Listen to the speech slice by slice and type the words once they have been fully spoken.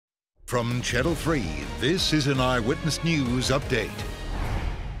From Channel 3, this is an Eyewitness News update.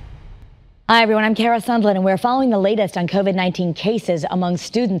 Hi everyone, I'm Kara Sundlin and we're following the latest on COVID-19 cases among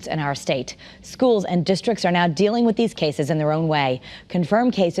students in our state. Schools and districts are now dealing with these cases in their own way.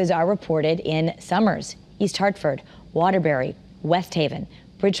 Confirmed cases are reported in Somers, East Hartford, Waterbury, West Haven,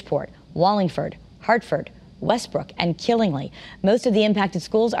 Bridgeport, Wallingford, Hartford, Westbrook, and Killingly. Most of the impacted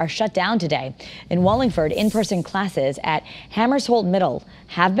schools are shut down today. In Wallingford, in-person classes at Hammersholt Middle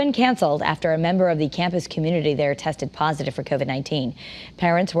have been canceled after a member of the campus community there tested positive for COVID-19.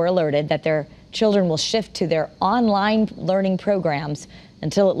 Parents were alerted that their children will shift to their online learning programs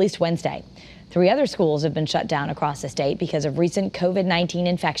until at least Wednesday. 3 other schools have been shut down across the state because of recent COVID-19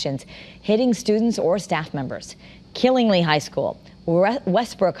 infections hitting students or staff members. Killingly High School,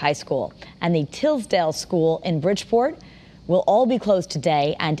 Westbrook High School, and the Tisdale School in Bridgeport will all be closed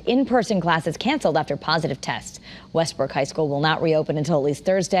today, and in-person classes canceled after positive tests. Westbrook High School will not reopen until at least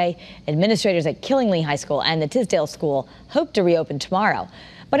Thursday. Administrators at Killingly High School and the Tisdale School hope to reopen tomorrow.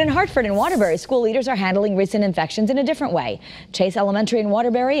 But in Hartford and Waterbury, school leaders are handling recent infections in a different way. Chase Elementary in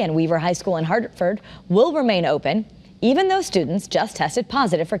Waterbury and Weaver High School in Hartford will remain open, even though students just tested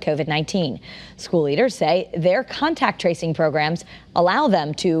positive for COVID-19. School leaders say their contact tracing programs allow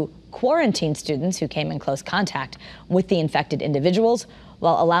them to quarantine students who came in close contact with the infected individuals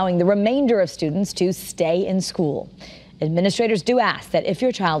while allowing the remainder of students to stay in school. Administrators do ask that if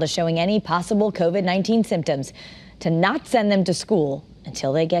your child is showing any possible COVID-19 symptoms, to not send them to school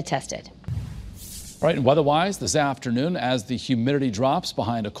until they get tested. Right, and weather-wise this afternoon, as the humidity drops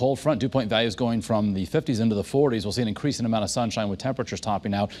behind a cold front, dew point values going from the 50s into the 40s. We'll see an increasing amount of sunshine with temperatures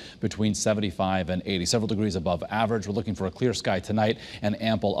topping out between 75 and 80, several degrees above average. We're looking for a clear sky tonight and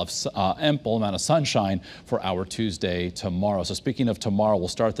ample amount of sunshine for our Tuesday tomorrow. So speaking of tomorrow, we'll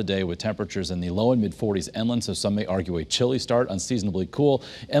start the day with temperatures in the low and mid 40s inland, so some may argue a chilly start, unseasonably cool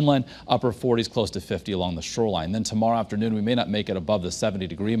inland, upper 40s close to 50 along the shoreline. Then tomorrow afternoon, we may not make it above the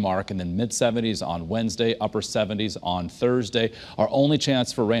 70-degree mark, and then mid 70s on Wednesday, upper 70s on Thursday. Our only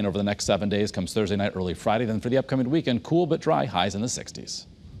chance for rain over the next 7 days comes Thursday night, early Friday. Then for the upcoming weekend, cool but dry, highs in the 60s.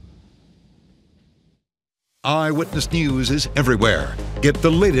 Eyewitness News is everywhere. Get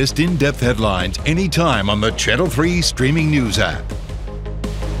the latest in-depth headlines anytime on the Channel 3 streaming news app.